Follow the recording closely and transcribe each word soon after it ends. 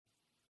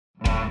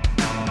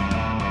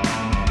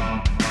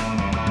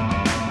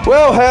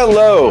Well,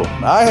 hello.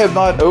 I have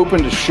not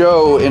opened a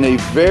show in a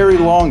very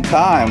long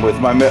time with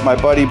my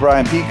buddy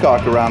Brian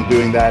Peacock around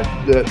doing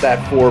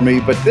that for me,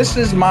 but this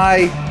is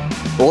my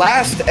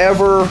last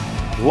ever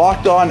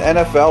Locked On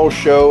NFL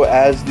show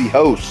as the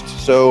host.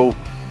 So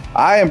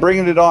I am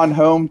bringing it on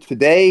home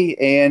today,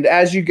 and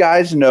as you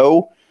guys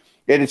know,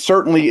 it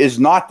certainly is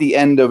not the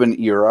end of an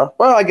era.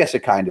 Well, I guess it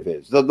kind of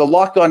is. The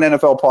Locked On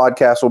NFL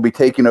podcast will be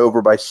taken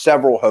over by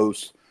several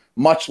hosts,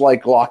 much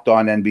like Locked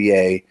On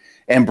NBA.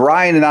 And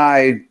Brian and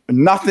I,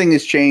 nothing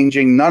is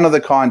changing. None of the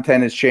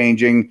content is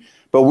changing.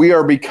 But we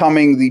are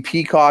becoming the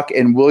Peacock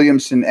and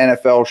Williamson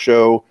NFL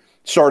show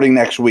starting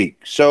next week.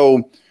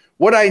 So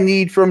what I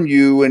need from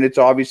you, and it's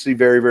obviously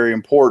very, very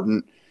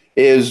important,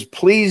 is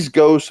please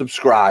go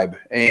subscribe.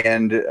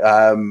 And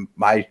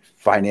my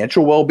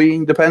financial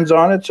well-being depends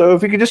on it. So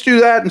if you could just do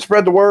that and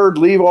spread the word,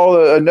 leave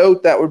a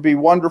note, that would be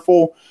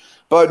wonderful.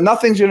 But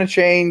nothing's going to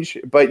change.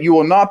 But you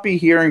will not be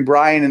hearing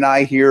Brian and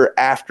I here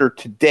after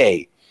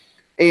today.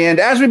 And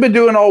as we've been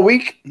doing all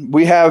week,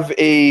 we have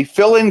a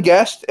fill-in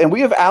guest, and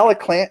we have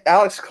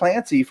Alex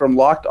Clancy from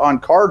Locked On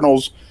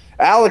Cardinals.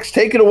 Alex,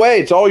 take it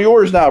away. It's all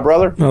yours now,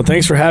 brother. Well,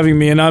 thanks for having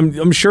me, and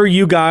I'm sure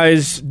you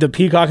guys, the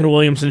Peacock and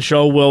Williamson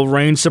show, will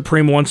reign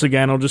supreme once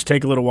again. It'll just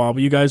take a little while,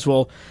 but you guys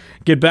will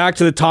get back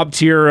to the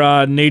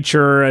top-tier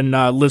nature and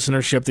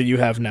listenership that you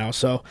have now.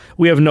 So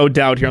we have no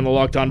doubt here on the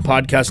Locked On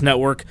Podcast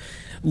Network.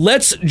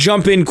 Let's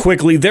jump in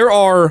quickly. There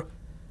are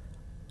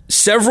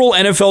several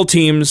NFL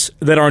teams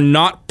that are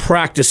not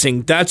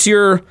practicing. That's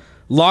your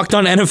Locked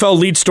On NFL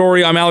lead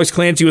story. I'm Alex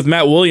Clancy with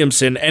Matt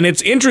Williamson, and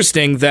it's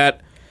interesting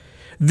that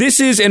this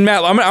is, and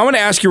Matt, I'm going to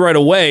ask you right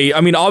away.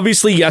 I mean,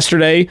 obviously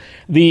yesterday,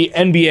 the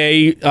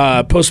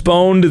NBA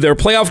postponed their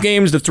playoff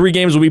games. The 3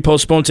 games will be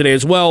postponed today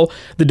as well.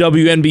 The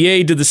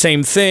WNBA did the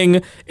same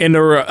thing, and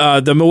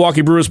the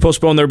Milwaukee Brewers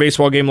postponed their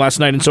baseball game last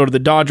night, and so did the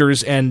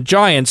Dodgers and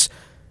Giants.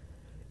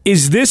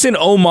 Is this an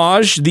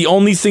homage, the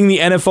only thing the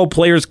NFL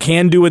players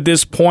can do at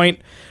this point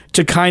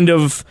to kind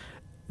of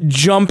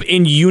jump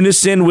in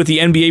unison with the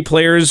NBA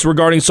players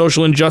regarding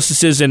social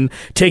injustices and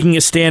taking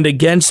a stand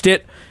against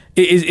it?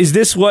 Is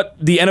this what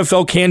the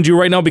NFL can do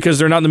right now because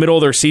they're not in the middle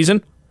of their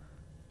season?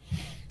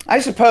 I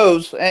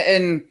suppose,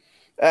 and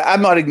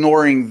I'm not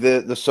ignoring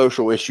the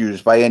social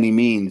issues by any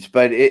means,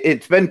 but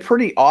it's been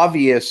pretty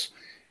obvious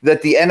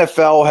that the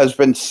NFL has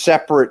been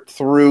separate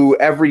through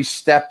every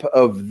step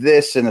of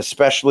this, and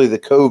especially the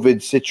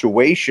COVID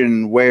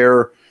situation,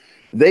 where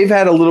they've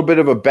had a little bit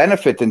of a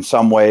benefit in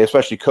some way,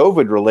 especially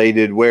COVID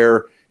related, where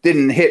it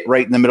didn't hit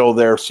right in the middle of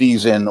their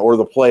season or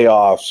the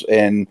playoffs,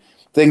 and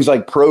things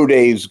like pro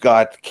days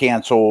got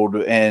canceled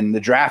and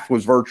the draft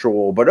was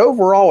virtual. But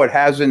overall, it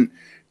hasn't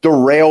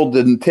derailed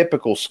the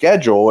typical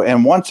schedule.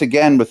 And once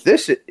again, with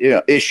this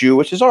issue,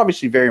 which is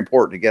obviously very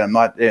important, again, I'm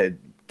not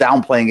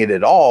downplaying it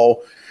at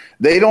all,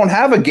 they don't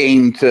have a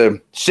game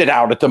to sit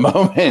out at the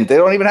moment. They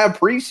don't even have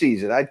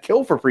preseason. I'd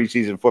kill for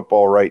preseason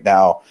football right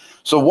now.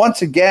 So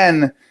once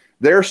again,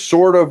 they're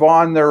sort of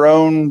on their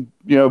own,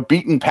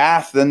 beaten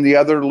path than the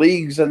other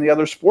leagues and the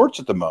other sports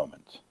at the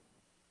moment.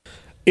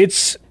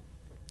 It's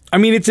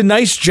a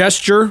nice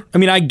gesture. I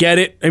mean, I get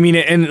it. I mean,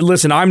 and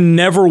listen, I'm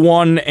never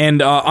one,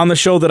 and on the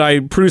show that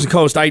I produce and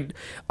host,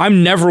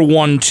 I'm never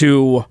one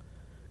to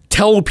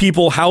tell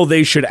people how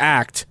they should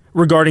act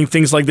regarding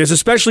things like this,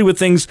 especially with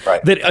things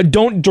that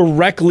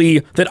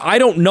that I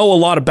don't know a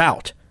lot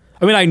about.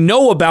 I mean, I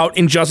know about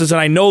injustice,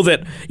 and I know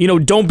that,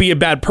 don't be a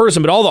bad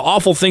person, but all the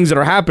awful things that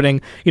are happening,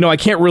 I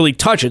can't really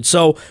touch it.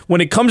 So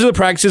when it comes to the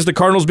practices, the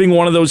Cardinals being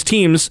one of those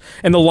teams,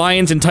 and the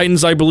Lions and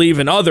Titans, I believe,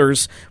 and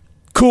others,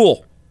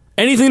 cool.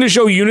 Anything to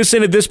show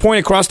unison at this point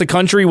across the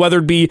country, whether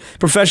it be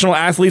professional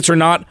athletes or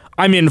not,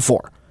 I'm in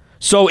for.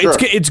 So sure.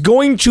 It's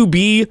going to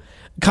be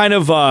kind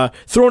of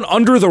thrown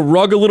under the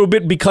rug a little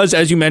bit because,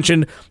 as you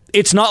mentioned,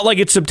 it's not like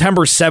it's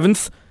September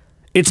 7th.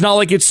 It's not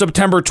like it's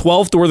September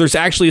 12th where there's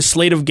actually a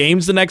slate of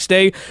games the next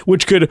day,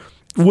 which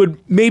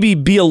would maybe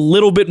be a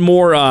little bit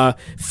more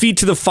feet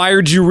to the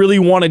fire. Do you really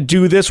want to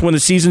do this when the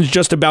season's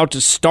just about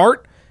to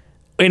start?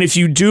 And if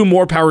you do,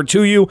 more power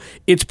to you.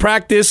 It's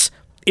practice.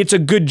 It's a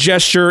good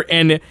gesture,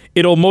 and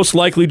it'll most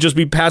likely just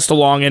be passed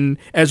along and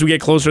as we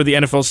get closer to the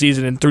NFL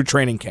season and through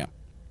training camp.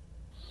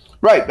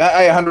 Right.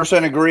 I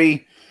 100%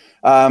 agree.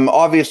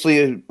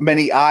 Obviously,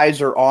 many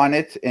eyes are on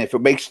it, and if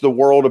it makes the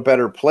world a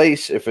better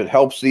place, if it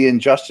helps the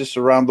injustice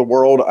around the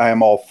world, I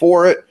am all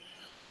for it.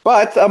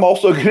 But I'm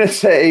also going to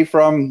say,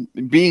 from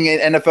being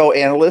an NFL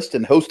analyst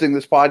and hosting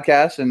this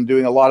podcast and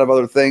doing a lot of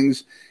other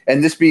things,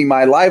 and this being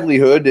my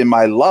livelihood and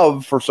my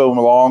love for so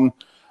long,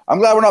 I'm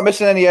glad we're not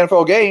missing any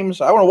NFL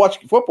games. I want to watch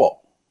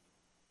football.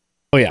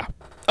 Oh,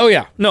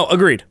 yeah. No,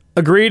 agreed.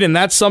 And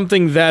that's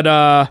something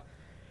that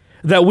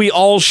we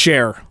all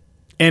share.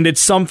 And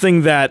it's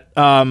something that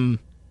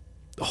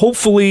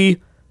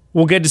hopefully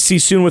we'll get to see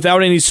soon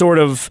without any sort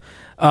of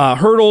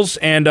hurdles.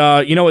 And,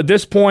 at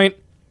this point,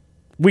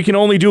 we can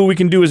only do what we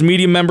can do as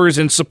media members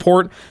and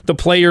support the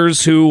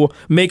players who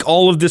make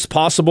all of this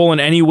possible in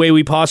any way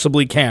we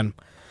possibly can.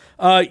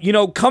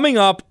 Coming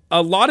up,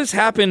 a lot has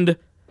happened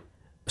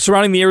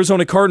surrounding the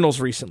Arizona Cardinals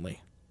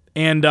recently.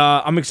 And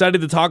I'm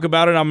excited to talk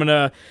about it. I'm going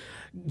to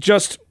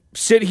just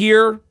sit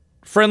here,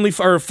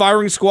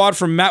 firing squad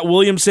from Matt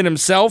Williamson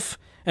himself,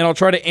 and I'll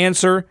try to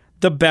answer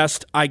the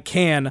best I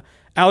can.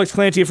 Alex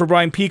Clancy for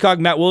Brian Peacock,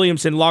 Matt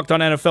Williamson, Locked on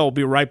NFL. We'll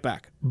be right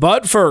back.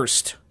 But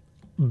first,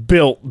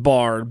 Built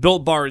Bar.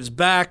 Built Bar is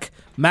back.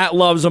 Matt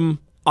loves them.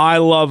 I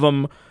love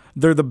them.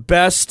 They're the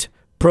best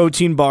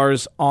protein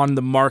bars on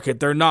the market.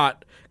 They're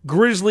not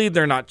grizzly.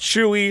 They're not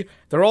chewy.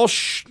 They're all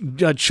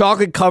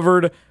chocolate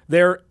covered.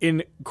 They're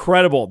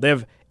incredible. They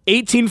have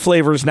 18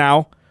 flavors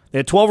now. They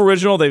had 12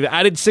 original. They've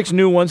added 6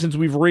 new ones since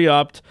we've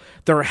re-upped.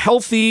 They're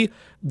healthy.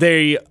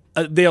 They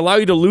allow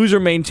you to lose or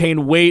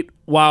maintain weight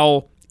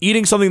while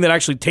eating something that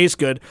actually tastes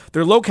good.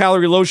 They're low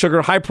calorie, low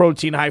sugar, high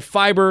protein, high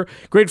fiber,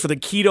 great for the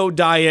keto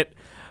diet.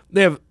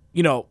 They have,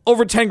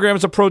 over 10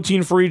 grams of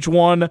protein for each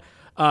one.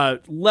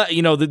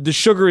 The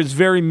sugar is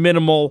very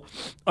minimal.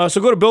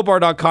 So go to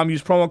BuiltBar.com,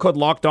 use promo code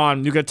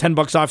LOCKEDON. You get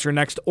 $10 off your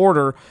next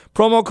order.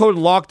 Promo code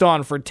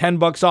LOCKEDON for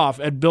 $10 off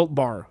at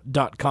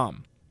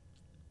BuiltBar.com.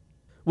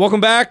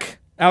 Welcome back.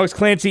 Alex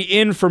Clancy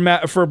in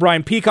for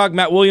Brian Peacock.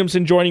 Matt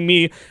Williamson joining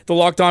me, the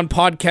Locked On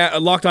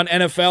podcast, Locked On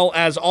NFL.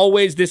 As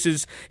always, this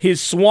is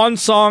his swan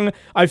song.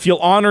 I feel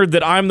honored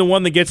that I'm the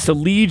one that gets to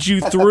lead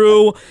you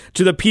through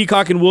to the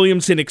Peacock and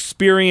Williamson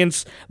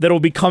experience that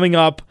will be coming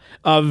up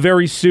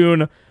very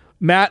soon.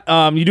 Matt,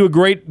 you do a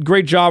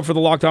great job for the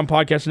Locked On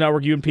Podcast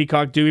Network. You and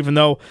Peacock do, even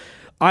though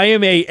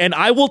and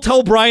I will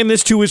tell Brian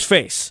this to his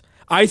face.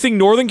 I think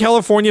Northern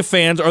California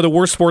fans are the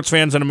worst sports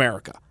fans in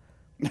America.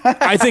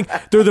 I think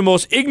they're the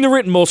most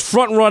ignorant, most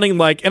front-running,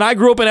 and I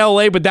grew up in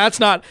LA, but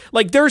that's not,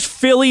 there's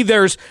Philly,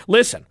 there's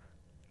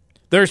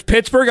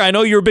Pittsburgh. I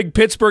know you're a big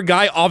Pittsburgh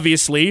guy,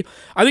 obviously.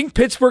 I think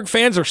Pittsburgh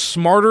fans are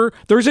smarter.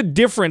 There's a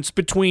difference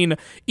between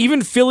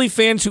even Philly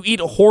fans who eat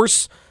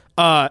horse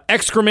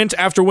excrement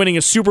after winning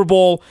a Super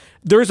Bowl.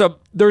 There's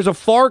a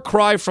far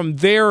cry from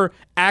their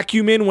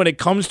acumen when it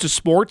comes to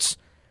sports,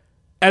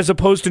 as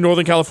opposed to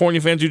Northern California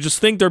fans who just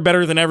think they're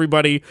better than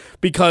everybody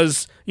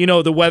because,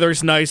 the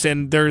weather's nice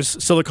and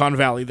there's Silicon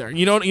Valley there.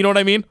 You know what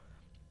I mean?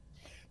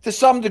 To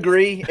some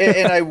degree,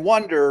 and I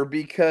wonder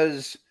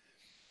because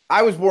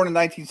I was born in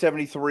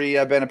 1973.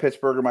 I've been a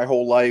Pittsburgher my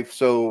whole life,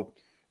 so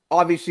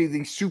obviously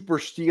the super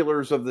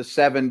Steelers of the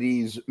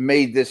 70s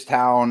made this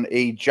town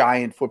a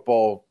giant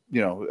football.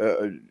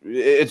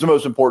 It's the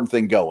most important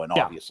thing going,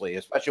 obviously,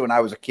 especially when I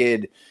was a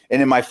kid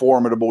and in my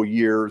formidable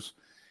years.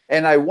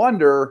 And I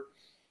wonder,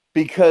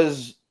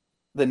 because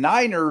the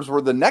Niners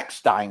were the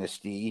next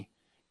dynasty,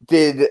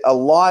 did a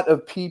lot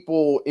of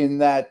people in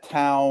that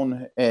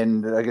town,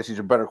 and I guess these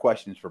are better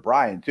questions for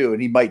Brian too,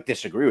 and he might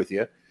disagree with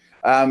you,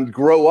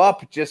 grow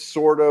up just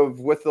sort of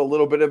with a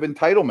little bit of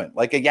entitlement,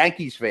 like a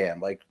Yankees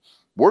fan,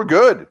 we're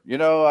good.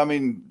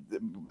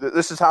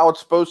 This is how it's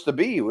supposed to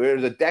be.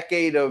 There's a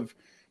decade of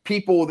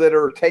people that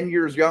are 10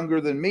 years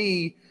younger than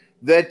me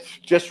that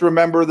just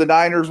remember the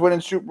Niners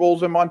winning Super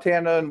Bowls in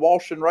Montana and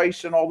Walsh and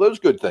Rice and all those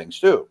good things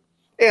too.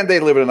 And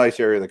they live in a nice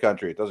area of the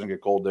country. It doesn't get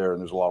cold there,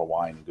 and there's a lot of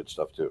wine and good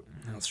stuff too.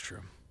 That's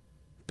true.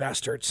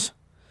 Bastards.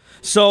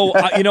 So,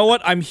 you know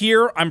what? I'm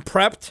here. I'm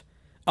prepped.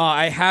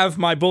 I have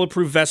my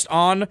bulletproof vest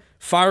on.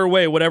 Fire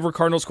away whatever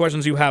Cardinals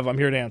questions you have. I'm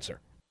here to answer.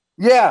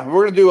 Yeah,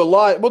 we're going to do a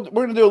lot. We're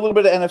going to do a little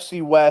bit of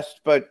NFC West,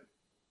 but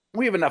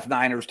we have enough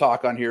Niners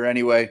talk on here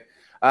anyway.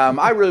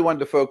 I really wanted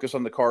to focus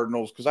on the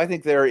Cardinals because I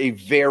think they're a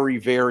very,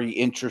 very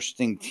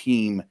interesting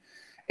team.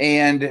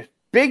 And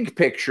big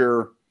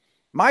picture,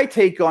 my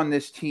take on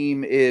this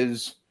team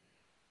is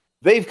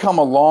they've come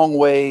a long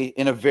way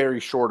in a very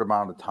short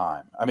amount of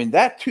time.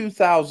 That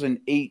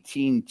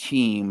 2018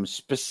 team,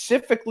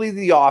 specifically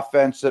the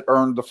offense that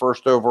earned the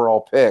first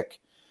overall pick,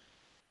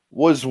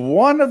 was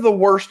one of the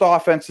worst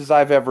offenses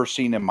I've ever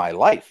seen in my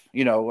life.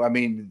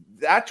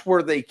 That's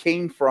where they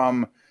came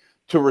from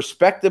to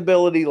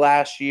respectability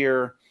last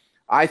year.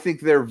 I think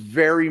they're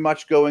very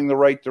much going the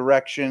right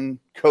direction.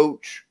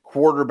 Coach,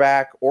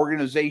 quarterback,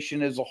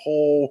 organization as a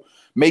whole,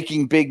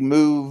 making big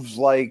moves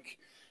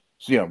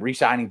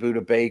re-signing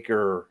Budda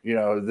Baker.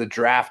 The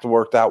draft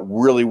worked out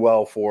really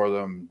well for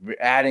them.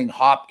 Adding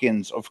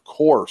Hopkins, of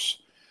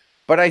course.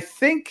 But I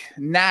think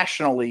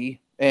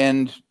nationally,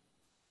 and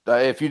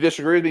if you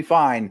disagree with me,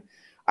 fine,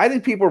 I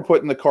think people are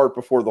putting the cart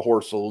before the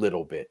horse a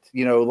little bit.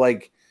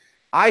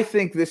 I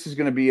think this is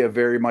going to be a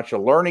very much a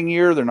learning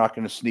year. They're not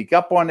going to sneak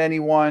up on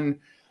anyone.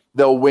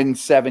 They'll win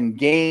 7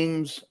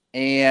 games.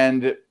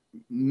 And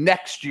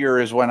next year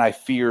is when I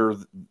fear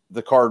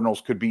the Cardinals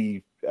could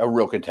be a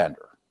real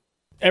contender.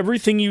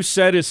 Everything you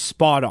said is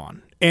spot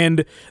on.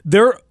 And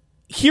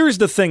here's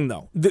the thing,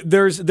 though.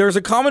 There's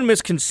a common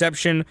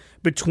misconception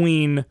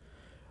between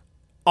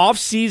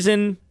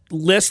off-season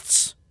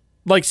lists,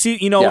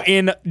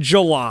 in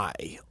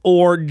July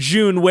or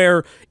June,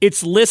 where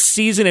it's list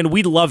season and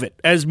we love it.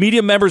 As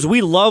media members, we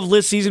love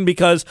list season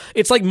because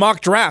it's like mock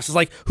drafts.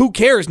 It's who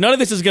cares? None of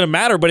this is going to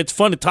matter, but it's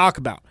fun to talk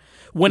about.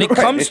 When it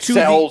comes to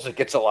sells, it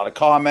gets a lot of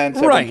comments.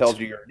 Everyone tells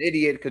you you're an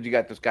idiot because you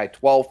got this guy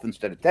 12th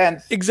instead of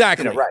 10th.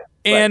 Exactly. Right.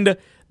 And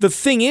the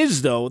thing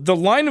is, though, the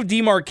line of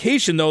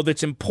demarcation, though,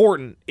 that's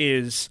important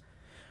is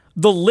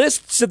the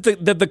lists that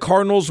the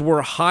Cardinals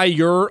were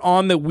higher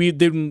on that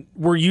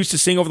we're used to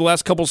seeing over the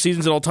last couple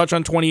seasons, and I'll touch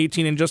on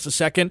 2018 in just a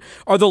second,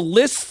 are the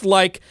lists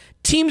like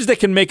teams that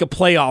can make a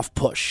playoff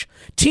push,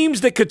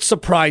 teams that could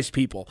surprise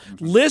people,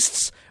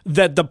 lists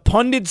that the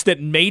pundits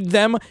that made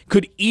them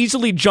could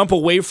easily jump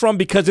away from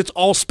because it's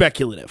all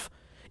speculative.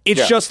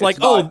 It's just like,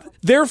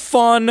 they're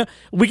fun.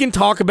 We can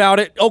talk about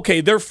it.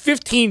 Okay, they're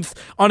 15th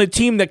on a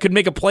team that could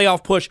make a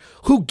playoff push.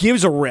 Who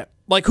gives a rip?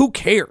 Like, who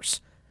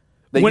cares?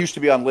 They used to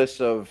be on lists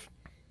of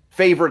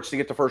favorites to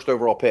get the first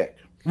overall pick.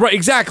 Right,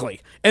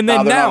 exactly. And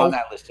then now,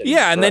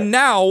 then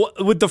now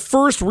with the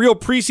first real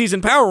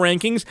preseason power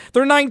rankings,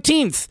 they're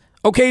 19th.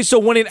 Okay, so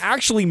when it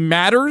actually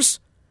matters,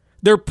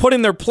 they're put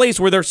in their place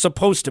where they're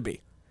supposed to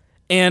be.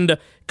 And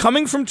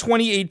coming from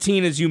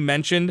 2018, as you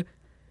mentioned,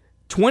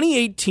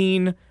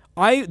 2018,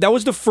 that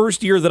was the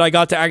first year that I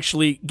got to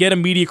actually get a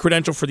media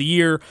credential for the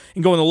year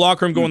and go in the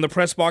locker room, go in the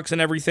press box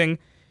and everything.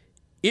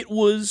 It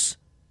was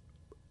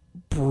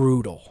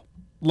brutal.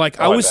 Like,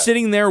 I was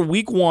sitting there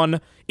week 1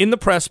 in the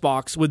press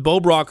box with Bo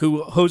Brock,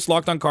 who hosts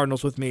Locked on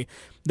Cardinals with me.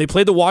 They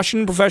played the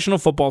Washington professional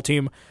football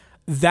team.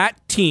 That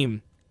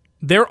team,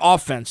 their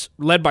offense,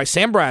 led by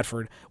Sam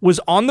Bradford, was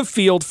on the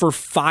field for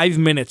 5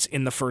 minutes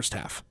in the first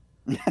half.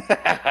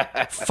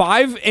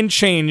 5 and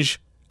change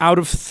out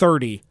of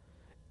 30.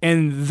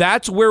 And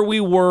that's where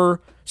we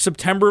were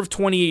September of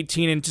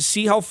 2018. And to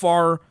see how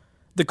far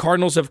the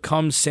Cardinals have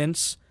come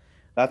since,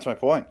 that's my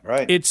point,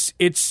 right?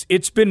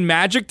 It's been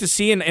magic to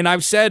see, and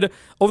I've said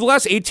over the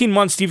last 18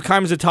 months, Steve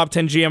Keim is a top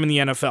 10 GM in the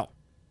NFL.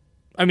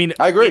 I mean,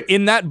 I agree.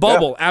 In that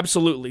bubble,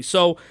 absolutely.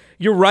 So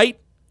you're right.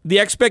 The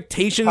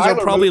expectations are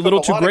probably a little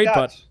too great,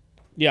 but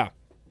yeah.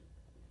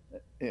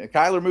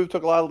 Kyler move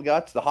took a lot of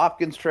guts. The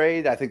Hopkins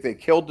trade, I think they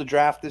killed the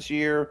draft this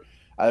year.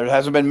 There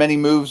hasn't been many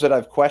moves that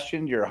I've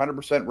questioned. You're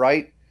 100%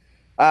 right.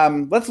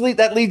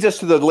 That leads us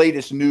to the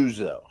latest news,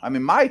 though. I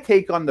mean, my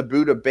take on the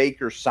Budda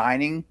Baker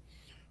signing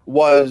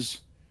was,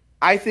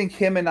 I think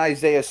him and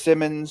Isaiah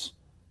Simmons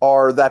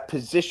are that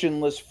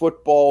positionless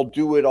football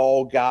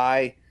do-it-all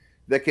guy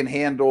that can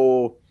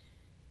handle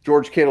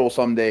George Kittle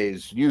some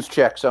days,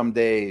 Juszczyk some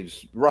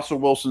days, Russell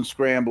Wilson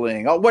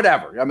scrambling,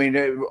 whatever. I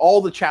mean,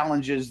 all the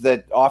challenges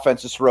that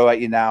offenses throw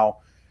at you now,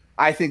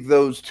 I think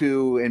those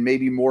two and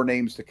maybe more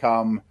names to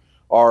come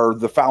are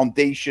the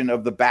foundation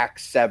of the back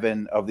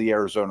seven of the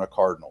Arizona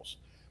Cardinals.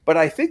 But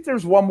I think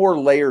there's one more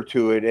layer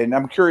to it, and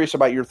I'm curious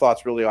about your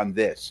thoughts really on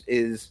this,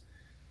 is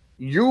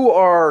you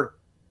are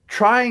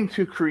trying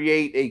to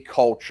create a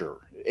culture.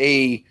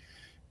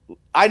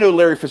 I know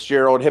Larry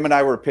Fitzgerald, him and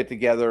I were at Pitt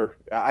together.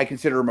 I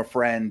consider him a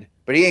friend,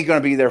 but he ain't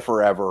going to be there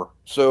forever.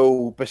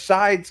 So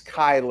besides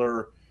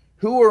Kyler,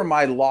 who are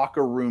my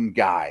locker room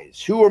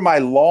guys? Who are my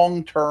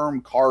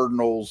long-term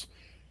Cardinals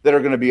that are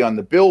going to be on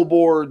the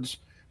billboards,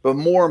 but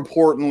more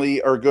importantly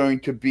are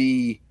going to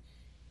be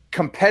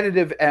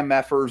competitive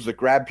MFers that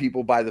grab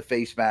people by the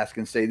face mask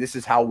and say, this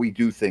is how we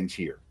do things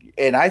here.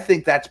 And I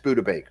think that's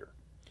Budda Baker.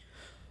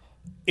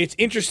 It's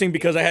interesting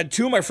because I had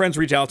two of my friends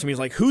reach out to me. He's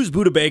like, who's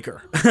Budda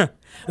Baker?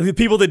 The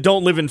people that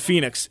don't live in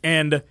Phoenix.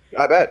 And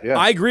I bet, yeah.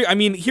 I agree. I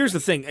mean, here's the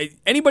thing.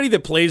 Anybody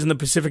that plays in the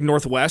Pacific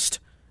Northwest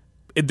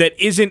that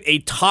isn't a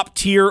top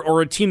tier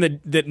or a team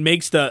that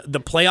makes the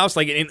playoffs,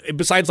 like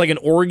besides like an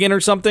Oregon or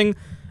something,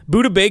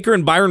 Budda Baker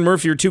and Byron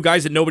Murphy are two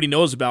guys that nobody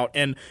knows about.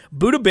 And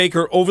Budda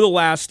Baker over the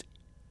last,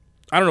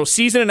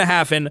 season and a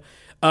half, and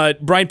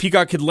Brian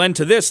Peacock could lend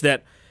to this,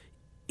 that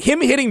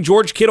him hitting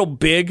George Kittle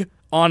big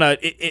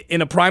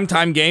in a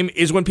primetime game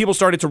is when people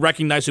started to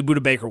recognize who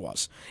Budda Baker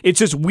was. It's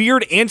this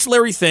weird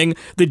ancillary thing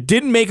that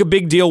didn't make a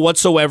big deal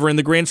whatsoever in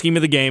the grand scheme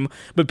of the game,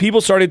 but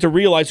people started to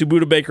realize who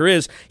Budda Baker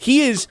is.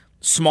 He is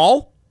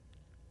small.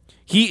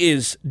 He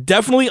is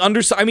definitely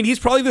undersized. I mean, he's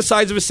probably the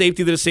size of a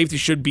safety that a safety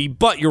should be,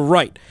 but you're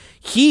right.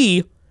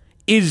 He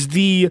is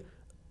the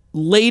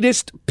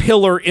latest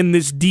pillar in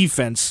this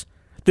defense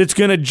that's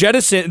going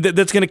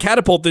to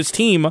catapult this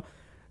team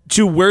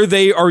to where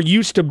they are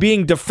used to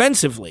being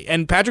defensively.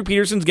 And Patrick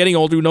Peterson's getting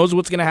older. Who knows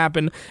what's going to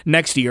happen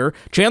next year?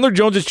 Chandler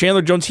Jones is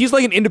Chandler Jones. He's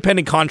like an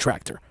independent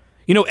contractor.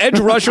 You know, edge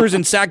rushers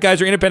and sack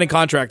guys are independent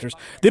contractors.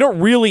 They don't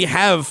really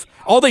have,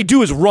 all they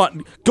do is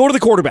run, go to the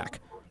quarterback.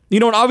 You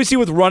know, and obviously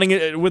with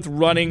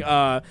running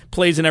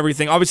plays and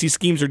everything, obviously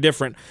schemes are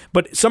different.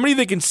 But somebody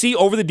that can see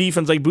over the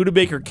defense like Budda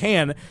Baker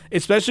can,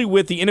 especially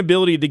with the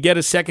inability to get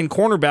a second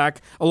cornerback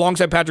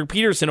alongside Patrick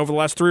Peterson over the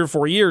last 3 or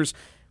 4 years,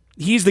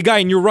 he's the guy,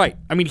 and you're right.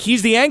 I mean,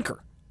 he's the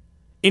anchor.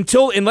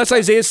 Unless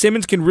Isaiah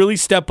Simmons can really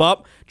step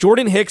up,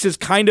 Jordan Hicks is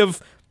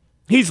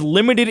he's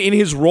limited in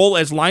his role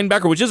as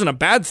linebacker, which isn't a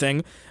bad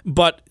thing,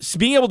 but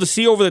being able to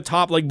see over the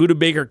top like Budda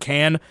Baker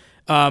can,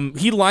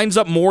 he lines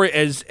up more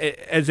as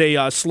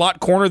a slot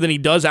corner than he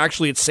does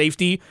actually at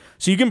safety,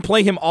 so you can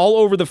play him all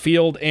over the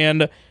field,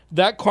 and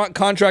that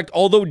contract,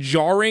 although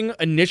jarring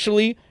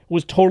initially,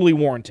 was totally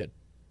warranted.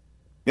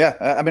 Yeah,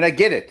 I mean, I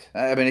get it.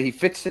 I mean, he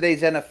fits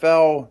today's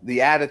NFL,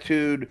 the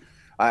attitude.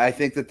 I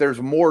think that there's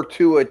more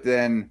to it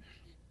than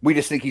we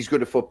just think he's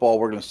good at football,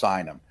 we're going to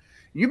sign him.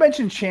 You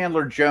mentioned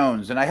Chandler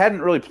Jones, and I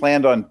hadn't really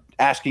planned on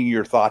asking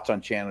your thoughts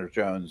on Chandler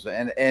Jones.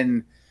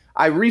 And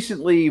I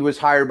recently was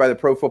hired by the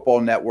Pro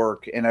Football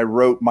Network, and I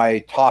wrote my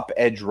top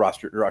edge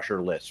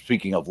rusher list,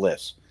 speaking of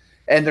lists.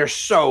 And there's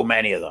so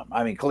many of them.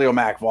 I mean, Khalil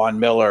Mack, Von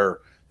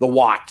Miller, the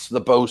Watts,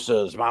 the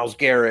Bosas, Myles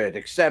Garrett,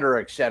 et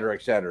cetera,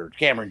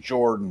 Cameron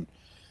Jordan.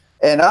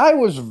 And I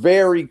was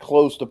very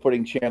close to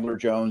putting Chandler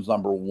Jones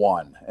number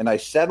 1. And I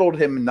settled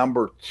him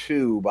number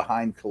 2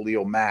 behind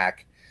Khalil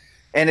Mack.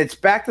 And it's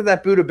back to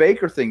that Budda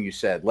Baker thing you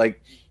said.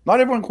 Like, not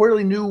everyone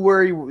clearly knew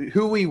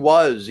who he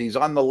was. He's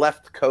on the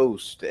left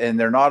coast, and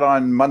they're not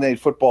on Monday Night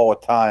Football a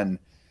ton.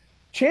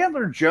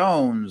 Chandler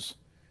Jones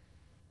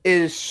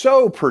is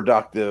so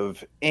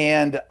productive,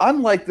 and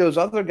unlike those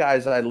other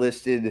guys I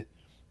listed,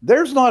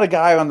 there's not a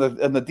guy on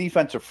the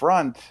defensive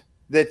front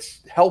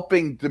that's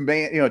helping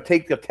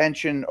take the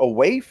attention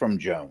away from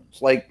Jones.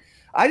 Like,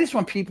 I just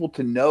want people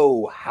to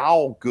know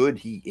how good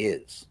he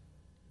is.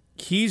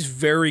 He's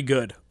very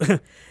good.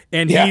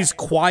 And he's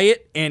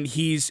quiet, and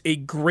he's a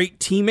great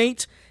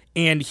teammate,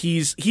 and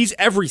he's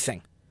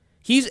everything.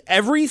 He's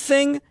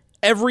everything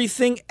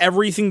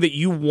that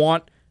you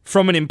want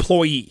from an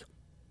employee.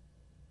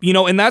 You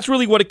know, and that's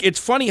really what it's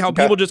funny how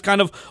people just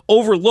kind of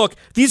overlook.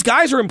 These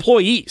guys are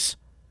employees.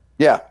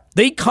 Yeah.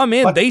 They come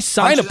in, they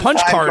sign a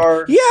punch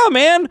card. Yeah,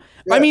 man.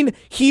 Yeah. I mean,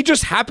 he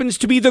just happens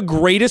to be the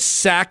greatest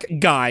sack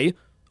guy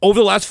over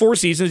the last 4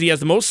 seasons. He has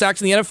the most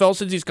sacks in the NFL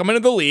since he's come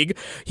into the league.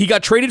 He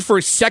got traded for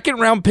a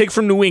second-round pick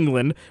from New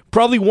England.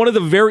 One of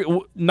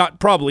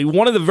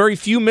the very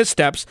few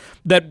missteps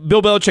that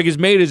Bill Belichick has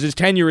made as his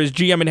tenure as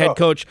GM and head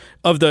coach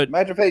of the.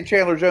 Imagine paying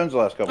Chandler Jones the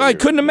last couple of years. I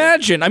couldn't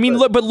imagine. I mean,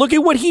 but look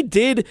at what he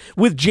did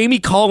with Jamie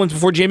Collins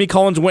before Jamie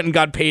Collins went and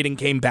got paid and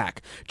came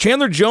back.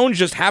 Chandler Jones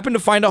just happened to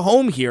find a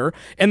home here,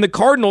 and the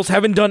Cardinals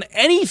haven't done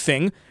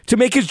anything to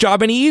make his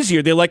job any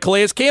easier. They let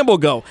Calais Campbell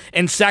go,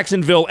 and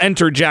Saxonville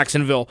entered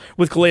Jacksonville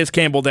with Calais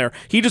Campbell there.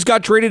 He just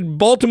got traded.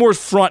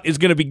 Baltimore's front is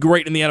going to be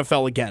great in the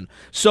NFL again.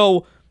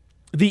 So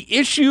the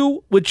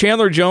issue with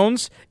Chandler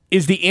Jones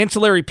is the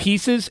ancillary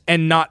pieces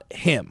and not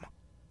him.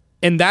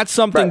 And that's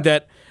something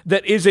that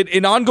is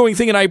an ongoing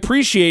thing, and I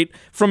appreciate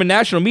from a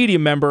national media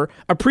member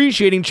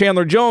appreciating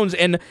Chandler Jones,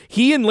 and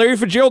he and Larry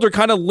Fitzgerald are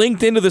kind of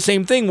linked into the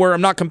same thing where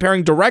I'm not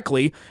comparing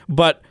directly,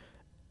 but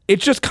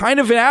it's just kind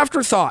of an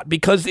afterthought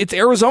because it's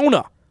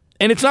Arizona,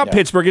 and it's not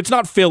Pittsburgh, it's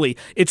not Philly,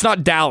 it's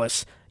not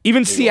Dallas,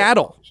 even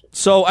Seattle.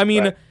 So, I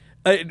mean,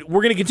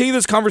 we're going to continue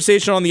this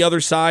conversation on the other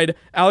side.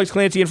 Alex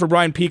Clancy in for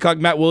Brian Peacock,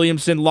 Matt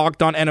Williamson,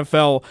 Locked on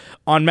NFL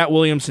on Matt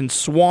Williamson's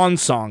Swan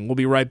Song. We'll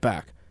be right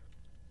back.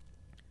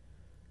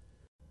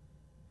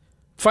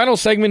 Final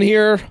segment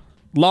here.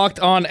 Locked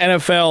on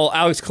NFL,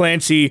 Alex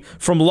Clancy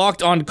from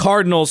Locked on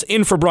Cardinals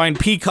in for Brian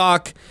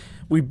Peacock.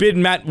 We bid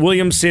Matt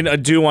Williamson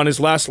adieu on his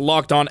last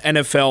Locked On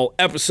NFL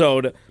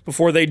episode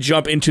before they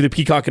jump into the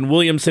Peacock and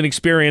Williamson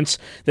experience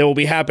that will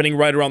be happening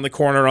right around the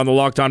corner on the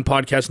Locked On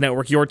Podcast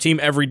Network, your team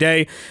every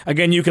day.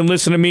 Again, you can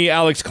listen to me,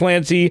 Alex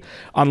Clancy,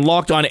 on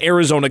Locked On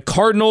Arizona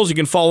Cardinals. You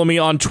can follow me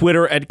on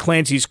Twitter at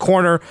Clancy's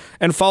Corner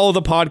and follow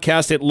the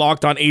podcast at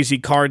Locked On AZ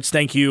Cards.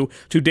 Thank you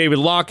to David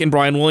Locke and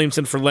Brian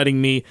Williamson for letting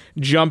me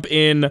jump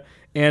in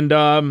and,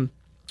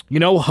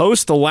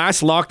 host the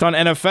last Locked On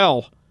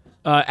NFL.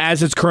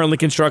 As it's currently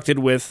constructed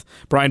with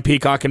Brian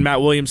Peacock and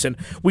Matt Williamson.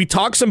 We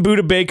talked some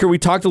Budda Baker. We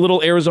talked a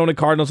little Arizona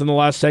Cardinals in the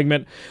last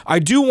segment. I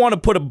do want to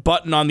put a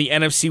button on the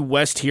NFC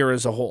West here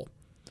as a whole.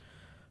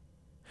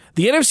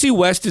 The NFC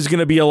West is going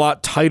to be a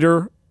lot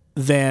tighter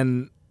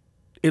than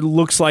it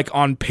looks like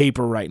on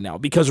paper right now.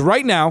 Because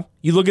right now,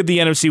 you look at the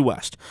NFC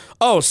West.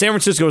 Oh, San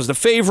Francisco is the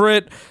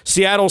favorite,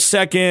 Seattle's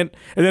second,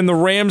 and then the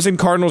Rams and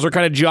Cardinals are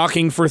kind of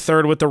jockeying for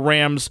third with the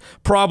Rams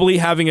probably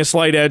having a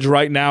slight edge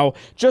right now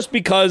just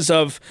because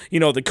of,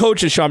 the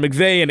coaches, Sean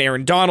McVay and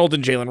Aaron Donald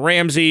and Jalen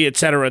Ramsey, et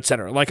cetera, et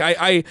cetera. Like,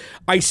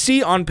 I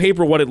see on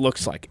paper what it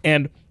looks like.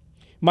 And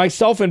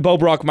myself and Bo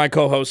Brock, my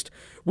co-host,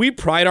 we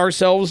pride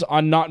ourselves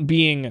on not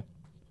being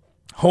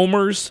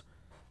homers.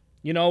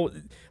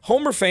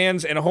 Homer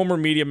fans and Homer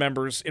media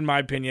members, in my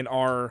opinion,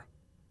 are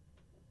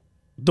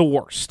the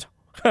worst.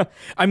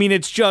 I mean,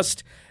 it's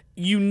just,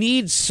 you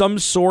need some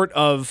sort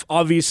of,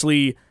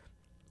 obviously,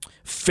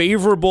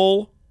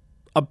 favorable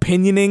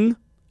opinionship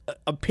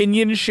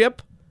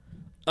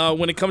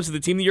when it comes to the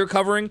team that you're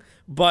covering,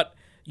 but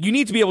you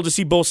need to be able to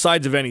see both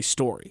sides of any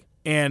story.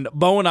 And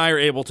Bo and I are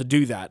able to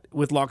do that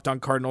with Locked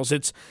On Cardinals.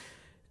 It's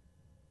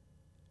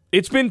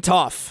been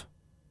tough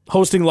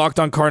hosting Locked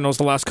On Cardinals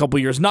the last couple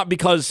of years, not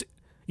because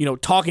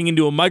talking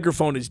into a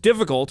microphone is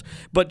difficult,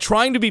 but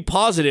trying to be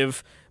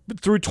positive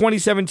through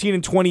 2017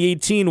 and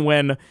 2018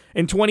 when,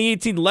 in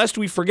 2018, lest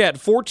we forget,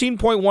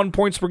 14.1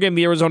 points per game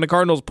the Arizona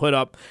Cardinals put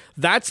up.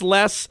 That's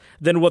less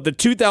than what the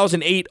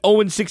 2008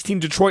 0-16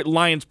 Detroit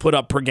Lions put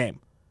up per game.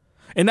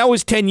 And that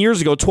was 10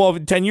 years ago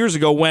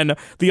when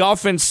the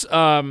offensive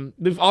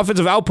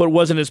output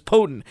wasn't as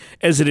potent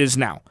as it is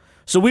now.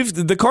 So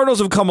the Cardinals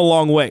have come a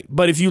long way.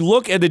 But if you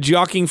look at the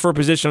jockeying for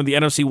position of the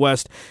NFC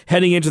West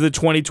heading into the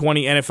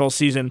 2020 NFL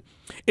season,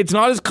 it's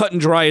not as cut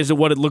and dry as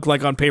what it looked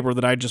like on paper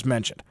that I just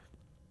mentioned.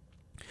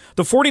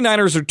 The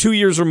 49ers are 2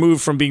 years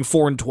removed from being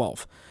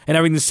 4-12 and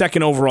having the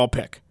second overall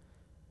pick.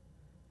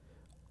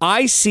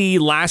 I see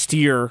last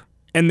year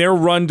and their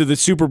run to the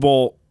Super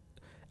Bowl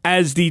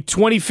as the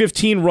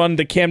 2015 run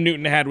that Cam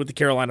Newton had with the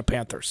Carolina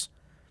Panthers.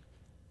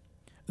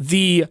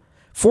 The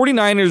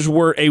 49ers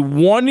were a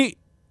 1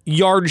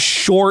 yard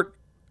short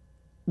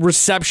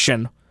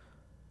reception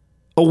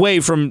away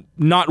from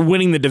not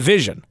winning the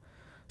division.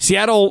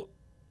 Seattle,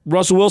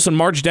 Russell Wilson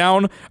marched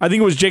down. I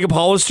think it was Jacob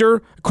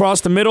Hollister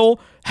across the middle,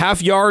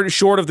 half yard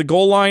short of the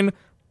goal line.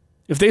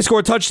 If they score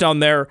a touchdown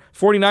there,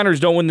 49ers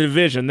don't win the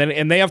division,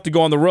 and they have to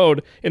go on the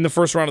road in the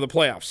first round of the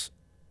playoffs,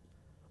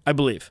 I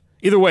believe.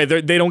 Either way,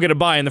 they don't get a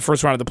bye in the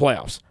first round of the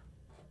playoffs.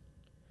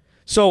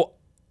 So,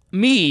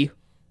 me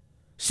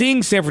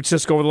seeing San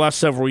Francisco over the last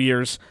several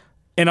years,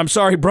 and I'm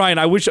sorry, Brian,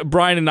 I wish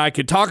Brian and I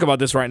could talk about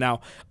this right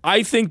now.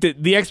 I think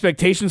that the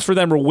expectations for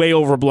them are way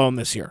overblown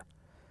this year.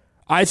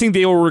 I think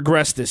they will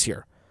regress this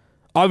year.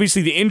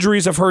 Obviously, the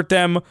injuries have hurt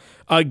them.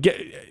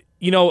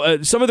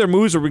 Some of their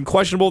moves have been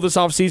questionable this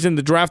offseason.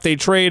 The draft day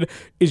trade,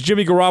 is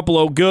Jimmy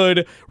Garoppolo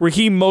good?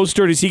 Raheem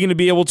Mostert, is he going to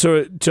be able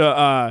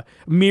to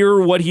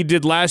mirror what he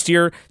did last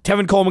year?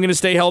 Tevin Coleman going to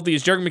stay healthy?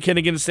 Is Jerick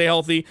McKinnon going to stay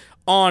healthy?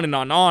 On and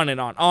on, on and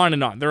on, on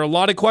and on. There are a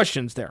lot of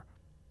questions there.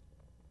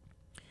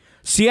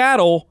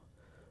 Seattle,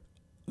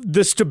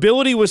 the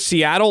stability with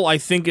Seattle, I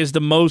think, is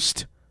the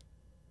most,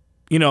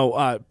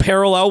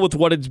 parallel with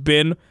what it's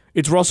been.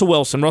 It's Russell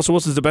Wilson. Russell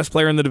Wilson's the best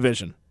player in the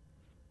division.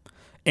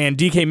 And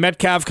DK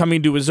Metcalf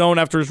coming to his own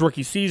after his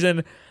rookie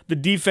season. The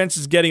defense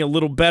is getting a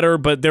little better,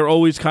 but they're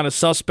always kind of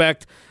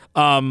suspect.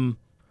 Bobby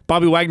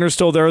Wagner's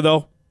still there,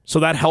 though, so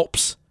that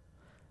helps.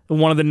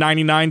 One of the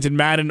 99s in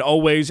Madden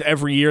always,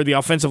 every year. The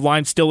offensive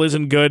line still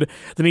isn't good.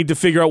 They need to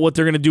figure out what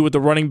they're going to do with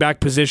the running back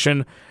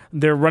position.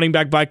 They're running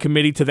back by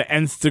committee to the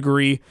nth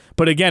degree.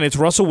 But again, it's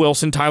Russell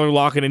Wilson, Tyler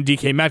Lockett, and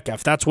DK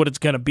Metcalf. That's what it's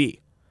going to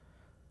be.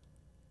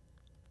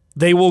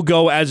 They will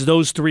go as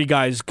those three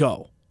guys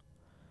go.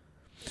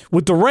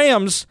 With the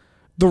Rams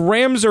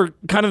are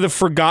kind of the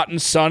forgotten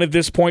son at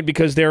this point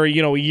because they're,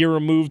 a year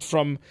removed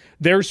from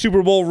their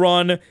Super Bowl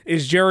run.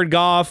 Is Jared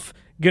Goff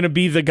going to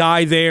be the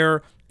guy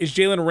there? Is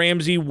Jalen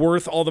Ramsey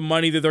worth all the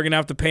money that they're going to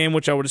have to pay him,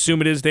 which I would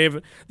assume it is?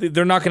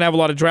 They're not going to have a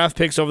lot of draft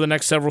picks over the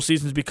next several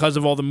seasons because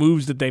of all the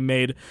moves that they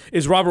made.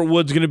 Is Robert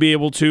Woods going to be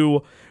able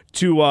to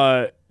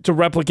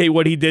replicate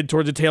what he did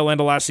towards the tail end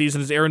of last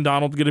season? Is Aaron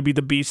Donald going to be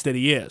the beast that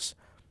he is?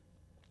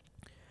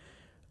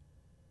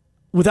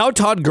 Without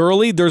Todd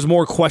Gurley, there's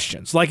more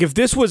questions. Like if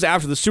this was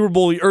after the Super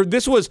Bowl, or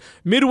this was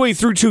midway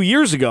through 2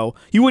 years ago,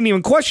 you wouldn't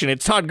even question it.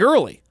 It's Todd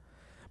Gurley.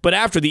 But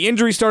after the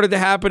injury started to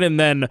happen and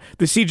then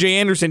the C.J.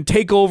 Anderson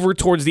takeover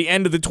towards the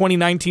end of the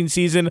 2019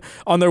 season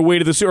on their way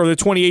to the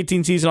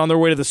 2018 season on their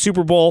way to the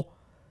Super Bowl,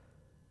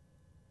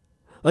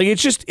 like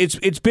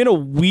it's been a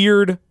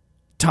weird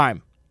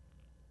time.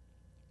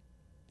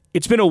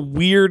 It's been a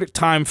weird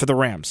time for the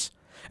Rams.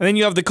 And then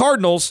you have the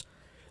Cardinals.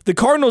 The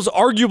Cardinals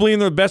arguably in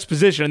their best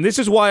position, and this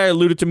is why I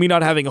alluded to me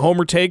not having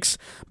homer takes,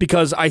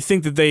 because I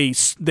think that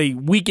they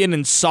weaken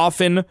and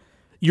soften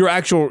your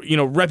actual,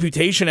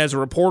 reputation as a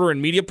reporter and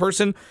media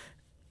person.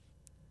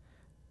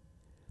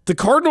 The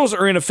Cardinals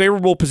are in a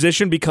favorable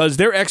position because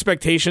their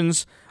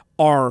expectations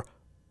are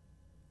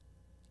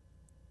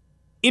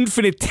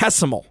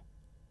infinitesimal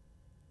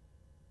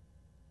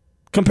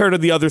compared to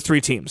the other three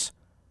teams.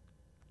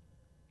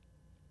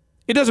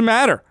 It doesn't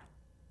matter.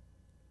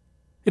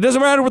 It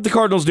doesn't matter what the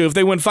Cardinals do. If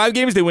they win 5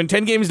 games, they win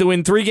 10 games, they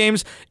win 3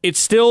 games, it's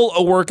still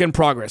a work in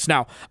progress.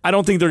 Now, I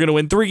don't think they're going to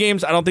win 3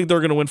 games. I don't think they're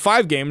going to win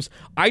 5 games.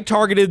 I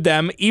targeted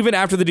them, even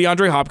after the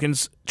DeAndre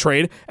Hopkins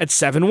trade, at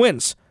 7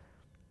 wins.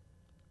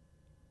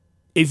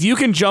 If you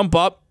can jump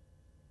up,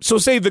 so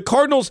say the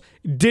Cardinals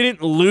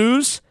didn't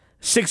lose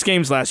 6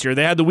 games last year.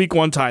 They had the week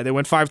 1 tie. They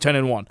went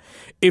 5-10-1.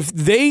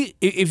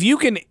 If you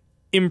can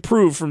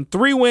improve from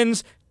 3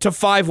 wins to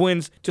 5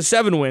 wins to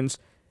 7 wins,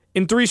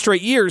 in 3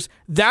 straight years,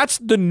 that's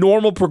the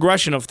normal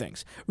progression of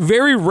things.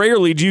 Very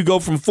rarely do you go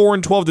from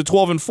 4-12 to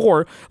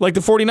 12-4 like the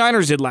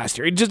 49ers did last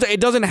year. It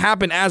doesn't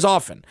happen as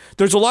often.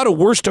 There's a lot of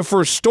worst to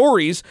first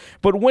stories,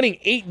 but winning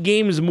 8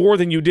 games more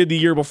than you did the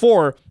year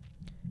before,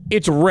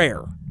 it's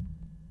rare.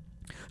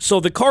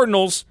 So the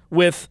Cardinals,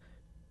 with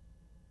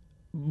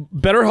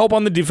better help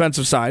on the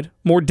defensive side,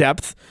 more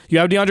depth, you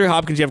have DeAndre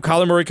Hopkins, you have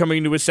Kyler Murray coming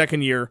into his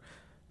second year,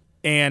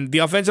 and the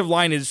offensive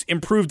line is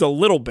improved a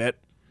little bit.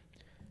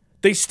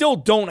 They still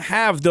don't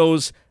have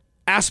those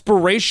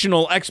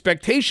aspirational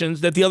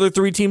expectations that the other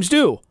 3 teams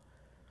do.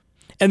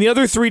 And the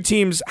other 3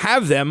 teams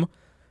have them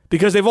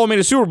because they've all made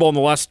a Super Bowl in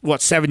the last,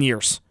 7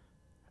 years?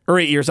 Or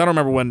 8 years. I don't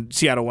remember when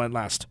Seattle went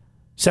last.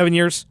 7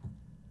 years?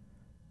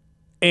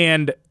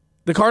 And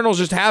the Cardinals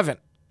just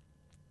haven't.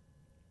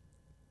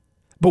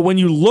 But when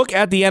you look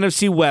at the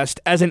NFC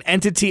West as an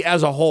entity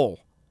as a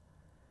whole,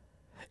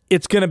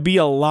 it's going to be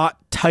a lot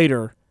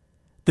tighter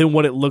than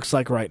what it looks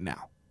like right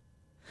now.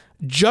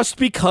 Just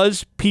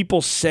because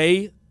people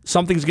say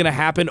something's going to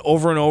happen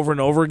over and over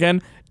and over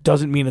again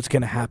doesn't mean it's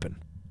going to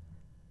happen.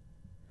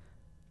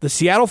 The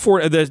San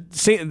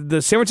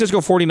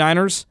Francisco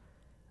 49ers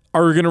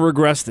are going to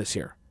regress this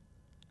year.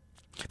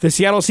 The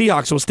Seattle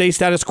Seahawks will stay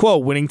status quo,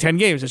 winning 10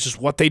 games. It's just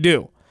what they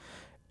do.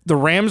 The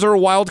Rams are a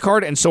wild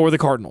card, and so are the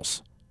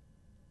Cardinals.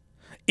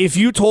 If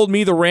you told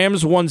me the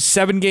Rams won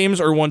 7 games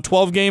or won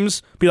 12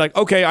 games, be like,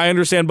 okay, I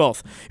understand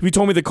both. If you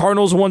told me the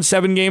Cardinals won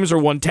 7 games or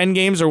won 10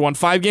 games or won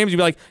 5 games, you'd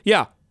be like,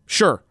 yeah,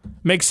 sure,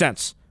 makes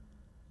sense.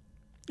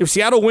 If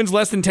Seattle wins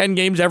less than 10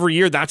 games every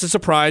year, that's a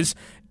surprise.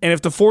 And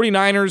if the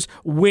 49ers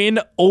win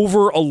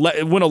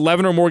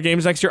 11 or more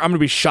games next year, I'm going to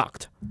be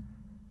shocked.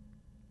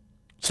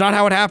 It's not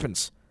how it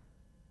happens.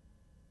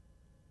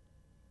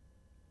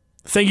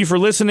 Thank you for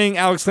listening.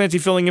 Alex Clancy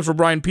filling in for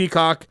Brian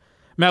Peacock.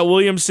 Matt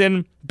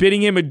Williamson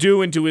bidding him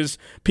adieu into his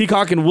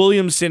Peacock and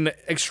Williamson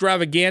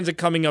extravaganza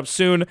coming up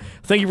soon.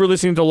 Thank you for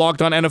listening to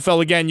Locked On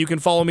NFL. Again, you can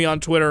follow me on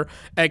Twitter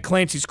at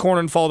Clancy's Corner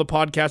and follow the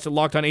podcast at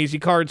Locked On AZ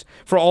Cards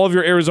for all of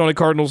your Arizona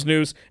Cardinals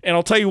news. And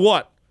I'll tell you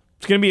what,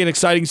 it's going to be an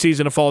exciting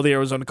season to follow the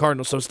Arizona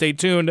Cardinals, so stay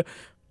tuned.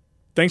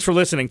 Thanks for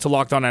listening to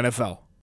Locked On NFL.